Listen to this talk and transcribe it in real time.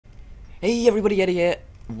Hey everybody, Yeti here.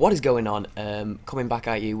 What is going on? Coming back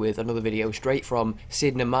at you with another video straight from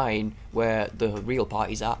Sydney Mine, where the real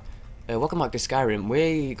party's at. Welcome back to Skyrim.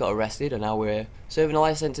 We got arrested and now we're serving a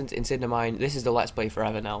life sentence in Sydney Mine. This is the Let's Play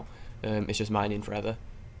forever now. It's just mining forever.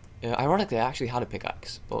 Ironically, I actually had a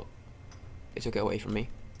pickaxe, but they took it away from me.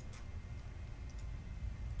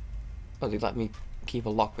 Oh, they let me keep a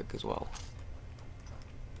lockpick as well.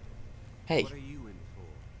 Hey. What are you in for,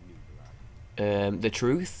 new blood? The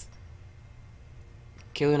truth?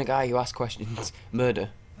 Killing a guy who asks questions. Murder.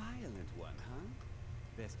 Violent one, huh?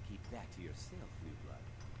 Best keep that to yourself, new blood.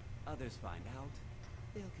 Others find out,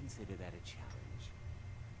 they'll consider that a challenge.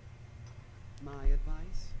 My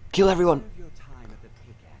advice? Kill everyone. Serve your time at the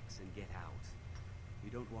pickaxe and get out.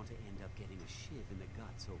 You don't want to end up getting a shiv in the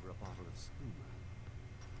guts over a bottle of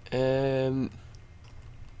skooma.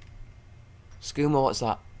 Skooma, what's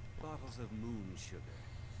that? Bottles of moon sugar.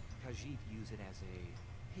 Khajiit use it as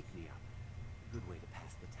a pick-me-up. Good way to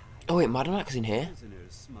pass the time. Oh wait, Madonak's in here.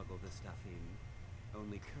 Prisoners smuggle the stuff in.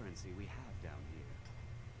 Only currency we have down here.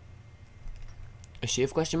 A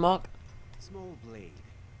shiv question mark? Small blade.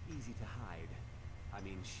 Easy to hide. I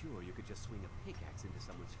mean, sure, you could just swing a pickaxe into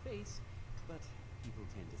someone's face, but people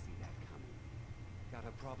tend to see that coming. Got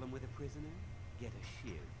a problem with a prisoner? Get a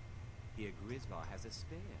shiv. Here Grisvar has a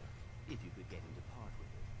spare, if you could get him to part with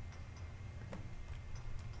it.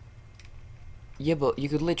 Yeah, but you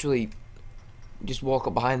could literally just walk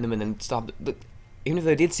up behind them and then stab them. Even if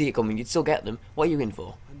they did see it coming, you'd still get them. What are you in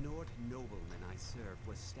for? A Nord nobleman I served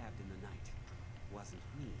was stabbed in the night. Wasn't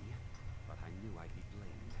me, but I knew I'd be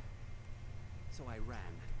blamed. So I ran,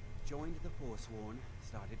 joined the Forsworn,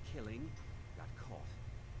 started killing, got caught.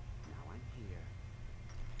 Now I'm here.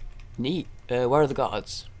 Neat. Where are the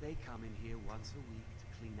guards? They come in here once a week to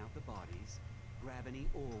clean out the bodies, grab any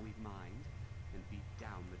ore we've mined, and beat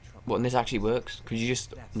down the trouble. What, and this actually works? Could you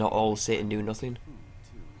just not all sit and do nothing? Food,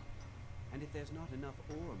 too. And if there's not enough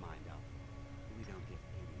ore mined up, we don't get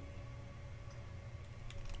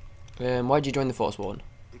any. Why'd you join the Forsworn?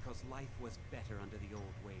 Because life was better under the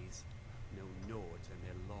old ways. No Nords and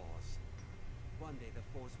their laws. One day the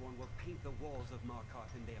Forsworn will paint the walls of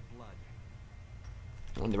Markarth in their blood.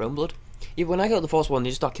 On their own blood? Yeah, when I go to the Forsworn, they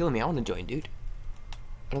just start killing me. I want to join, dude.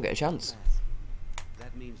 I don't get a chance.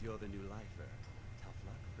 That means you're the new lifer. Tough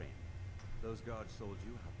luck, friend. Those guards sold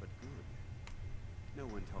you out, but good. No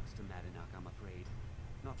one talks to Madanak, I'm afraid.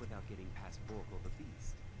 Not without getting past Borkle the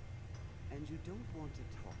Beast. And you don't want to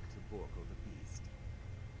talk to Borkle the Beast.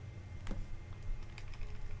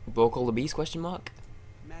 Borkle the Beast, question mark?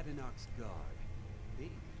 Madanak's guard.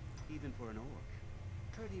 Big, even for an orc.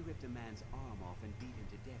 Heard he ripped a man's arm off and beat him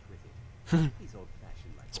to death with it. He's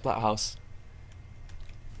old-fashioned like that. Splathouse.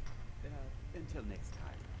 Until next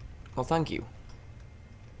time. Well, thank you.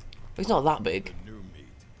 It's not that big. The new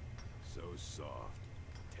meat. So soft,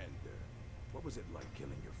 tender. What was it like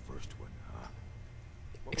killing your first one, huh?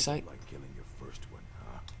 What was it like killing your first one,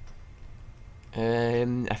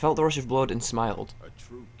 huh? I felt the rush of blood and smiled. A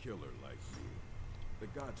true killer like you. The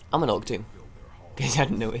gods I'm an orc too, fill their halls. in case I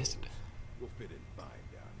hadn't noticed. We'll fit in fine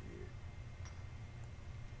down here.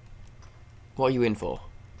 What are you in for?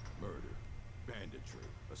 Murder, banditry,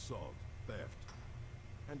 assault, theft,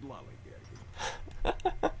 and lollygagging.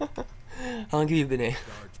 How long have you been here?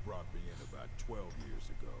 Guards brought me in about 12 years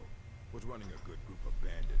ago. Was running a good group of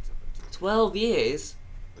bandits up until 12 years?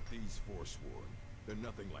 But these Forsworn, they're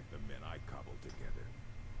nothing like the men I cobbled together.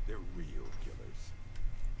 They're real killers.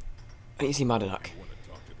 I need to see Madanak. You want to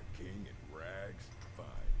talk to the king in rags? Fine.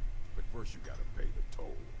 But first you gotta pay the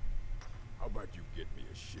toll. How about you get me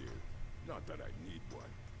a shiv? Not that I need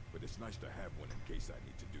one, but it's nice to have one in case I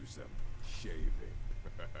need to do some shaving.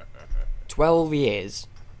 12 years.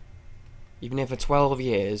 You've been here for 12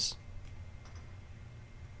 years.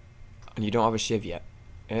 And you don't have a shiv yet.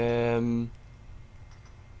 Madanak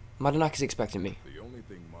is expecting me. The only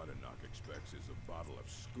thing Madanak expects is a bottle of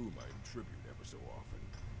skooma in tribute ever so often.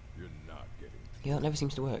 You're not getting... Yeah, that never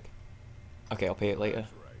seems to work. Okay, I'll pay it later.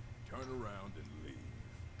 That's right. Turn around and leave.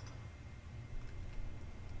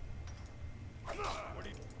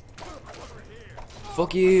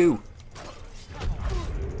 Fuck you!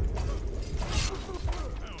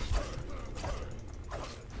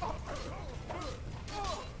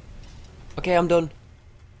 Okay, I'm done.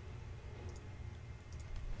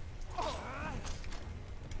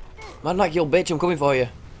 Madanak, you bitch, I'm coming for you.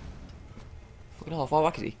 Fucking hell, how far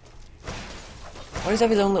back is he? Why does he have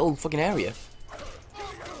his own little fucking area?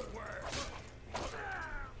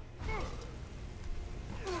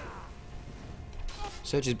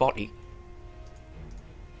 Search his body.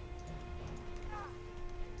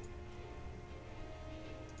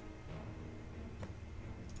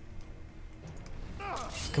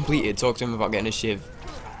 completed, talk to him about getting a shiv.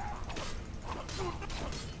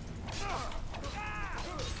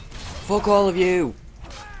 Fuck all of you!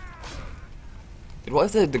 Dude,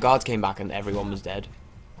 what if the guards came back and everyone was dead?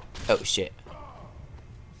 Oh shit.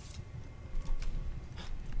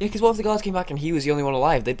 Yeah, because what if the guards came back and he was the only one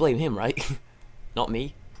alive? They'd blame him, right? Not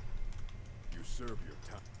me. You serve your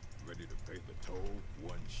time. Ready to pay the toll?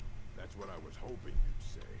 That's what I was hoping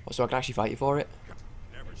you'd say. Oh, so I can actually fight you for it?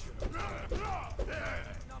 Never should have.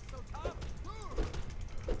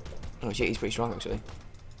 Oh shit, he's pretty strong actually.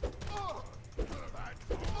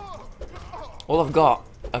 All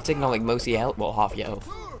I've taken on like most of your health, well half your health.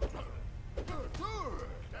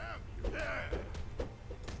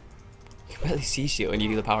 You can barely see shit when you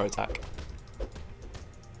do the power attack.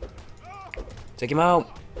 Take him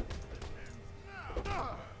out! It's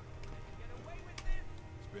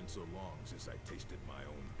been so long since I tasted my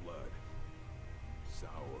own blood. Sour.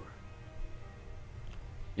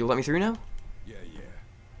 You'll let me through now? Yeah.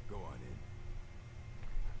 Go on in.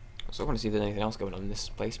 So I want to see if there's anything else going on in this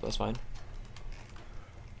place, but that's fine.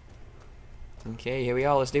 Okay, here we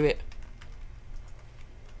are, let's do it.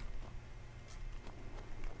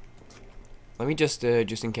 Let me just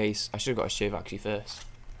in case, I should have got a shiv actually first.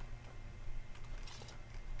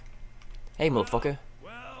 Hey motherfucker.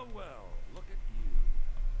 Well, look at you.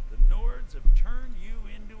 The Nords have turned you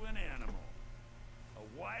into an animal. A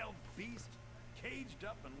wild beast, caged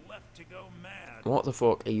up and left to go mad. What the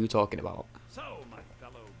fuck are you talking about? So, my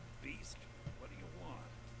fellow beast, what do you want?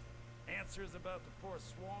 Answers about the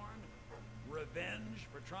Forsworn? Revenge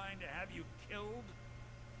for trying to have you killed?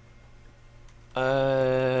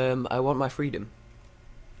 I want my freedom.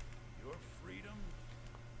 Your freedom?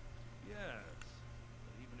 Yes.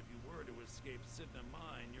 But even if you were to escape Sidna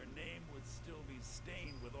Mine, your name would still be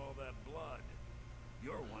stained with all that blood.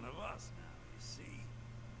 You're one of us now, you see.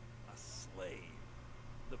 A slave.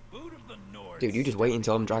 The boot of the North. Dude, you just wait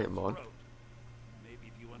until I'm Dragonborn. Maybe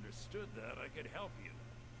if you understood that, I could help you.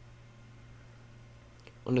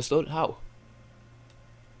 Understood? How?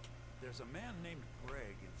 There's a man named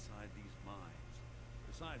Greg inside these mines.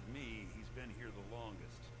 Besides me, he's been here the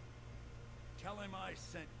longest. Tell him I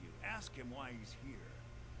sent you. Ask him why he's here.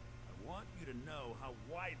 I want you to know how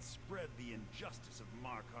widespread the injustice of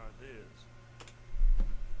Markarth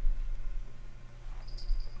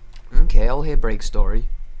is. Okay, I'll hear Brake's story.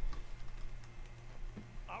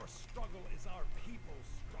 Our struggle is our people's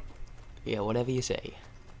struggle. Yeah, whatever you say.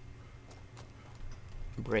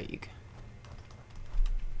 Brake.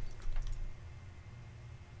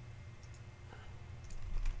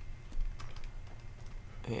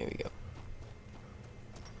 Here we go.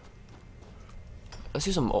 Let's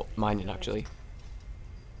do some mining actually.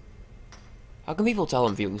 How can people tell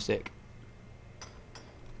I'm feeling sick?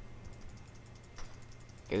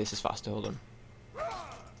 Okay, this is faster, hold on.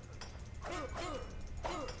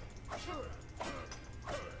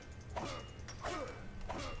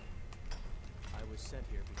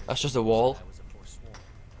 That's just a wall.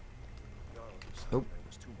 Oh.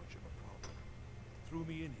 Threw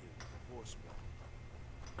me in here, Forsworn.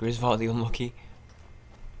 Grisvar the Unlucky.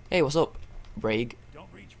 Hey, what's up, Braig? Don't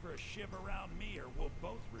reach for a shiv around me or we'll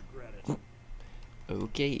both regret it.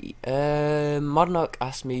 Okay. Modnock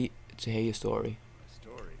asked me to hear your story. My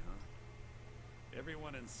story, huh?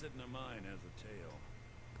 Everyone in Sidna Mine has a tale.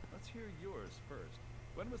 Let's hear yours first.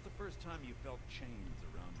 When was the first time you felt chains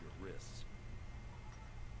around your wrists?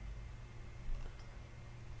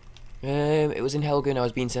 It was in Helgen. I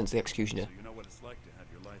was being sent to the executioner. So you know what it's like to have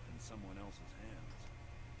your life in someone else's hands.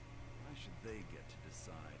 Why should they get to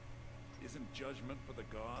decide? Isn't judgment for the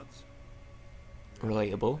gods?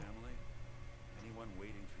 Relatable. Family? Anyone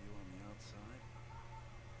waiting for you on the outside?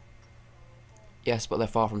 Yes, but they're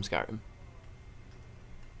far from Skyrim.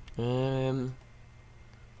 I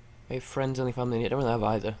have friends, only family. I don't really have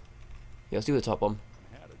either. Yeah, let's do the top one.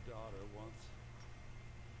 I had a daughter once.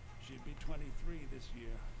 She'd be 23 this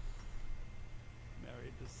year.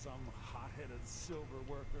 Married to some hot-headed silver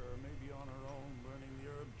worker, or maybe on her own, learning the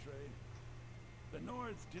herb trade. The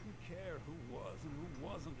Nords didn't care who was and who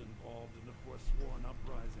wasn't involved in the Forsworn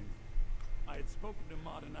uprising. I had spoken to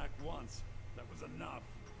Moddenak once. That was enough.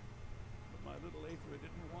 But my little Aethra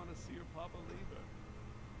didn't want to see her papa leave her.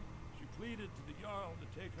 She pleaded to the Jarl to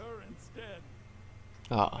take her instead.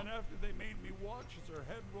 Ah. And after they made me watch as her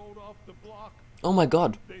head rolled off the block, Oh my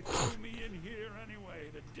god. they threw me in here anyway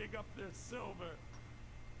to dig up their silver.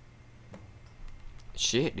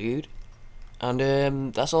 Shit, dude.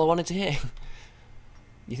 And that's all I wanted to hear.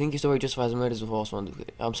 You think your story justifies the murders of Horseman?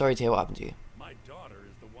 I'm sorry to hear what happened to you. My daughter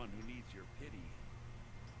is the one who needs your pity.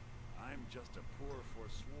 I'm just a poor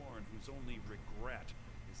Forsworn whose only regret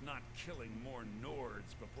is was not killing more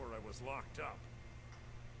Nords before I was locked up.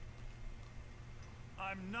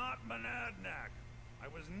 I'm not Monadnack. I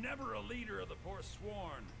was never a leader of the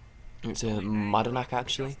Forsworn. It's a Moddernack,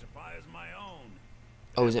 actually. Justify as my own.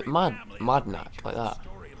 Oh, is it Every Moddernack, family like features a that?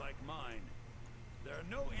 story like mine. There are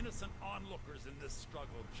no innocent onlookers in this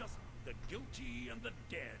struggle, just the guilty and the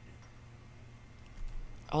dead.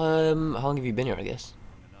 How long have you been here, I guess?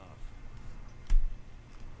 Long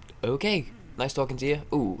enough. Okay, nice talking to you.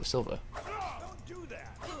 Ooh, silver. Don't do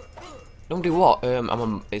that. Don't do what?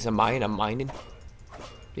 It's a mine, I'm mining.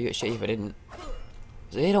 You get shit if I didn't.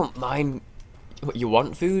 They don't mind. What, you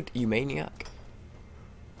want food, you maniac?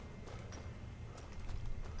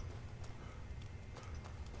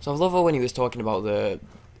 So I love how when he was talking about the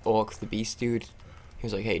orc, the beast dude, he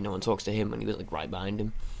was like, hey, no one talks to him, and he was like right behind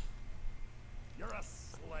him. You're a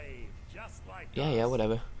slave, just like Yeah, us. yeah,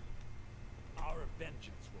 whatever. Our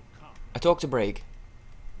vengeance will come. I talked to Braig.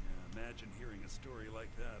 Yeah, imagine hearing a story like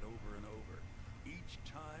that over and over. Each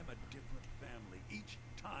time a different family, each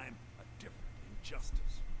time a different injustice.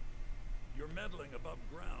 Your meddling above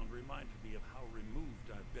ground reminded me of how removed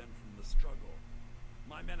I've been from the struggle.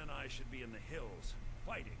 My men and I should be in the hills,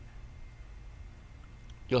 fighting.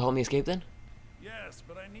 You'll help me escape then? Yes,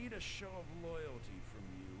 but I need a show of loyalty from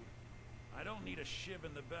you. I don't need a shiv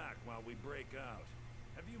in the back while we break out.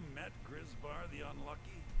 Have you met Grisvar the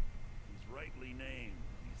Unlucky? He's rightly named.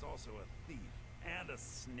 He's also a thief and a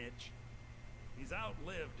snitch. He's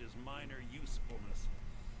outlived his minor usefulness.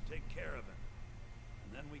 Take care of him,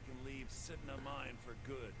 and then we can leave Sidna Mine for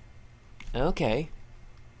good. Okay.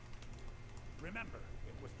 Remember,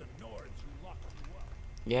 it was the Nords who locked you up.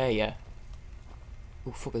 Yeah, yeah.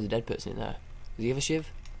 Oh fuck, there's a dead person in there. Does he have a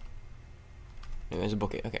shiv? No, there's a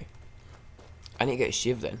bucket, okay. I need to get a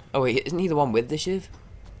shiv then. Oh wait, isn't he the one with the shiv?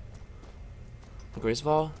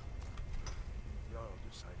 Grisvar? Jarl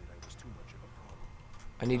decided I was too much of a problem.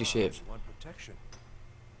 I need a shiv. You want protection?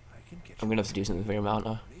 I can get I'm you. gonna have to do something for him, aren't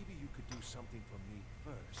I? Maybe you could do something for me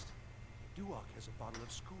first. Duok has a bottle of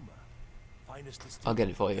skooma. Finest distilled. I'll get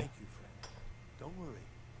it for you. Thank you, friend. Don't worry.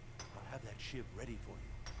 I'll have that shiv ready for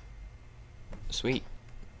you. Sweet.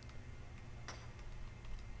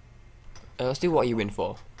 Let's do what you in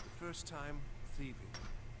for. The first time, thieving.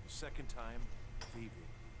 The second time, thieving.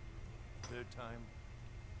 The third time,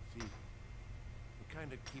 thieving. It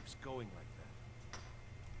kind of keeps going like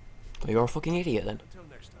that. Well, you're a fucking idiot then. Until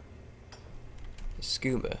next time.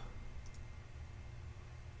 Skooma.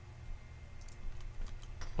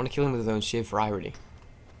 I want to kill him with his own shiv for irony.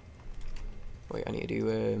 Wait, I need to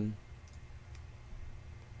do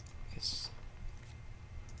yes.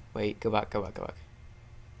 Wait, go back.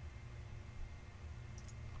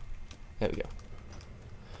 There we go.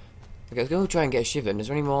 Okay, let's go try and get a shiv then. Is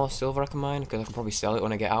there any more silver I can mine? Because I can probably sell it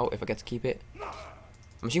when I get out if I get to keep it.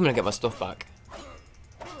 I'm assuming I get my stuff back.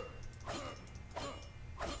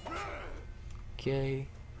 Okay.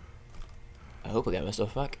 I hope I get my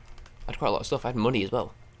stuff back. I had quite a lot of stuff. I had money as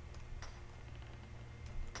well.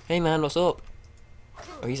 Hey man, what's up?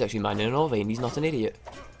 Oh, he's actually mining an ore vein. He's not an idiot.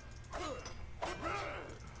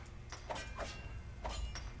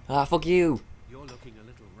 Ah, fuck you. You're looking a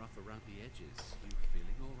little rough around the edges. You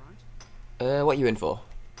feeling all right? What you in for?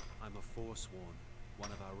 I'm a Forsworn.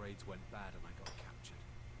 One of our raids went bad and I got captured.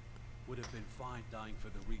 Would have been fine dying for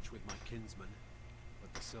the Reach with my kinsmen,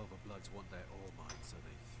 but the Silver Bloods want their ore mine, so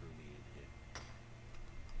they threw me in here.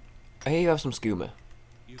 I hear you have some skooma.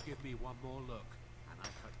 You give me one more look, and I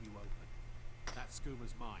cut you open. That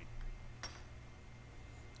skooma's mine.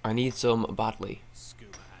 I need some badly.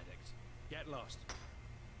 Skooma addict. Get lost.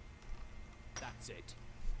 That's it.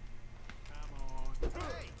 Come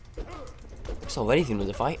on. Solve anything with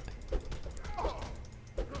a fight.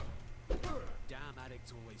 Damn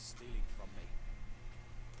addict's always stealing from me.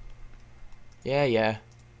 Yeah. Here,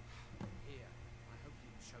 I hope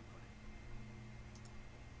you choke on it.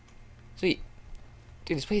 Sweet.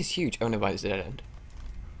 Dude, this place is huge. Oh, never mind, it's a dead end.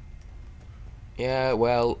 Yeah,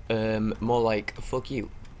 well, more like, fuck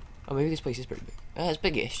you. Oh, maybe this place is pretty big. It's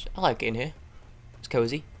biggish. I like it in here. It's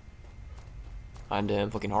cozy.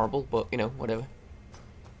 And, fucking horrible, but, you know, whatever.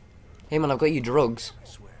 Hey man, I've got you drugs. I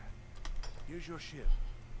swear. Here's your shiv.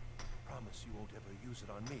 Promise you won't ever use it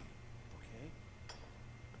on me, okay?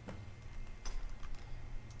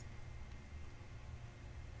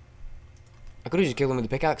 I could have just killed him with the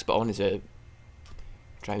pickaxe, but I wanted to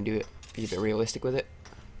try and do it. Be a bit realistic with it.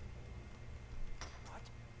 What?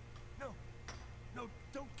 No. No,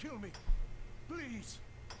 don't kill me. Please.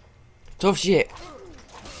 Tough shit.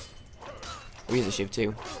 We use a shiv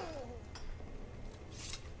too.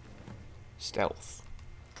 Stealth.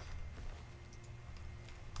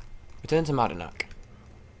 Return to Madanac.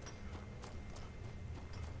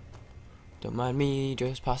 Don't mind me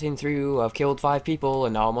just passing through. I've killed 5 people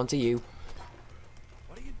and now I'm onto you.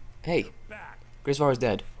 What are you? Hey, You're back. Grisvar is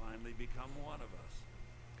dead. Finally become one of us.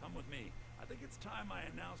 Come with me. I think it's time I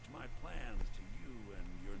announced my plans to you and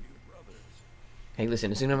your new brothers. Hey,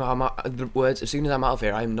 listen, as soon as I'm out of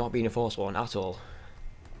here, I'm not being a Forsworn at all.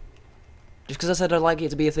 Just because I said I'd like it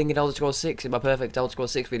to be a thing in Elder Scrolls 6 in my perfect Elder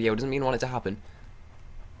Scrolls 6 video doesn't mean I want it to happen.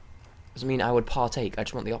 Doesn't mean I would partake, I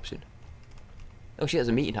just want the option. Oh shit, there's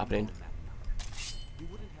a meeting happening. You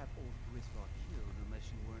wouldn't have old Grisvar killed unless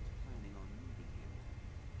you weren't planning on meeting him.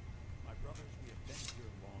 My brothers, we have been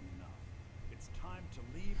here long enough. It's time to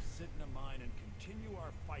leave Sidna Mine and continue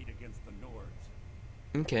our fight against the Nords.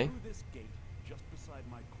 Okay. Through this gate, just beside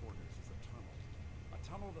my quarters, is a tunnel. A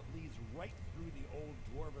tunnel that leads right through the old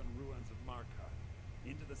dwarven ruins of Marka,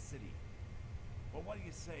 into the city. Well, what do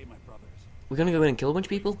you say, my brothers? We're gonna go in and kill a bunch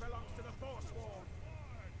of people?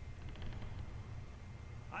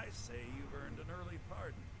 I say you've earned an early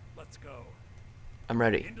pardon. Let's go. I'm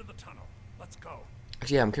ready. Into the tunnel. Let's go.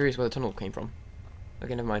 Actually, yeah, I'm curious where the tunnel came from.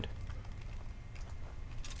 Okay, never mind.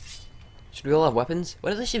 Should we all have weapons?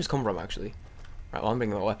 Where did the ships come from, actually? Right, well, I'm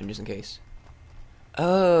bringing my weapon just in case.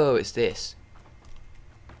 Oh, it's this.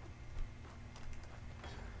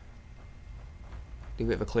 Do a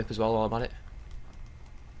bit of a clip as well while I'm at it.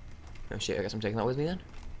 Oh shit, I guess I'm taking that with me then.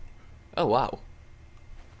 Oh wow.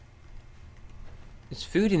 There's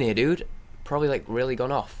food in here, dude. Probably like really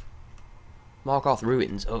gone off. Markarth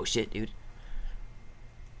ruins. Oh shit, dude.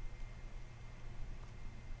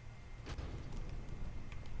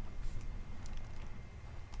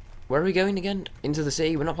 Where are we going again? Into the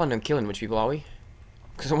city? We're not planning on killing a bunch of people, are we?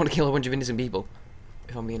 Because I want to kill a bunch of innocent people.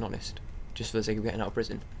 If I'm being honest. Just for the sake of getting out of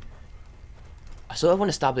prison. I sort of want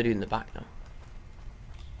to stab the dude in the back now.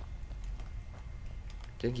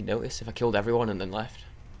 Do you think he'd notice if I killed everyone and then left?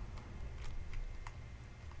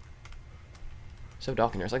 So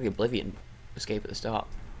dark in here. It's like the Oblivion escape at the start.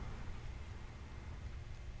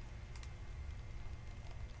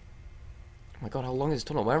 Oh my god, how long is this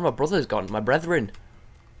tunnel? Where are my brothers gone? My brethren?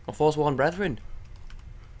 My Forsworn brethren?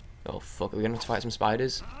 Oh fuck, are we gonna have to fight some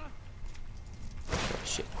spiders? Oh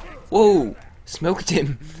shit. Whoa! Smoked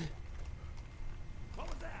him!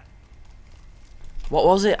 What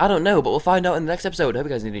was it? I don't know, but we'll find out in the next episode. I hope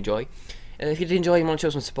you guys did enjoy. If you did enjoy and want to show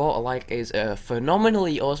some support, a like is a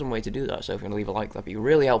phenomenally awesome way to do that. So if you want to leave a like, that'd be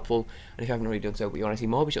really helpful. And if you haven't already done so, but you want to see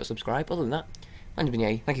more, be sure to subscribe. Other than that, my name's been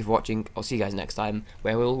Yeti. Thank you for watching. I'll see you guys next time,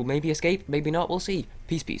 where we'll maybe escape, maybe not. We'll see.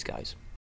 Peace, guys.